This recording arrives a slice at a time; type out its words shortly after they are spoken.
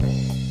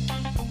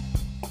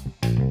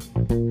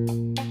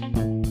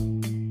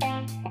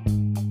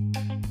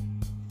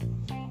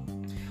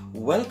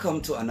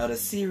Welcome to another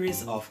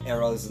series of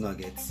Errol's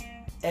Nuggets,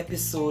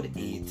 Episode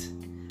 8,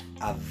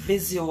 A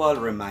Visual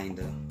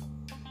Reminder.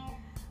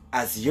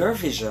 As your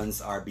visions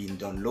are being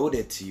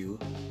downloaded to you,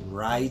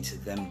 write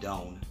them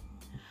down.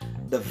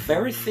 The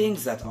very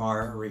things that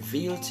are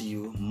revealed to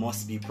you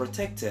must be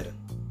protected.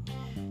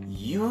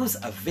 Use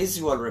a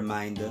visual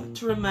reminder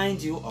to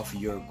remind you of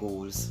your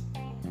goals.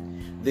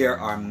 There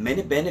are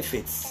many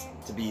benefits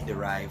to be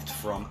derived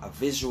from a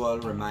visual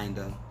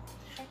reminder.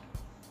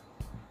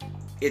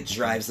 It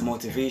drives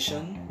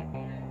motivation.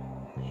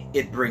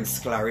 It brings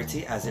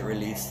clarity as it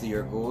relates to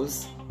your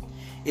goals.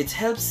 It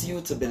helps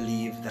you to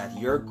believe that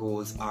your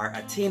goals are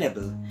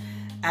attainable,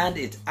 and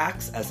it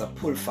acts as a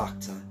pull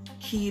factor,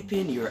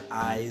 keeping your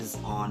eyes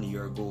on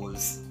your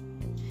goals.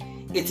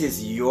 It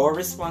is your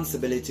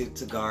responsibility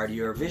to guard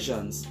your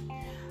visions.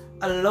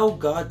 Allow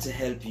God to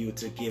help you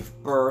to give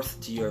birth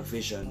to your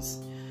visions.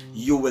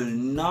 You will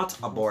not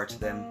abort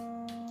them.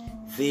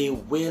 They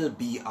will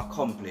be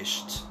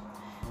accomplished.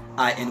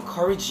 I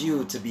encourage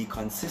you to be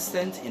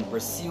consistent in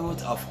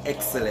pursuit of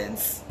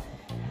excellence.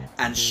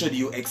 And should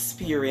you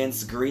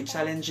experience great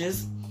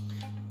challenges,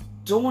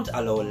 don't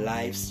allow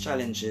life's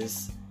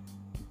challenges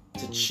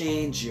to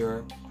change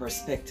your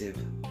perspective.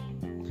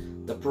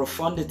 The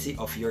profundity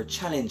of your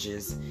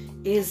challenges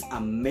is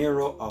a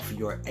mirror of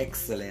your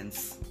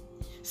excellence.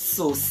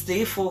 So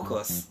stay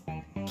focused.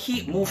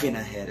 Keep moving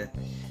ahead.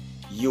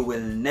 You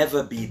will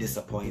never be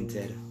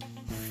disappointed.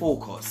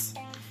 Focus.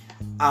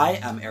 I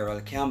am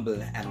Errol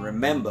Campbell, and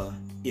remember,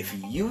 if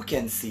you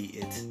can see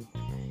it,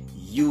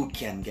 you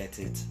can get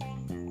it.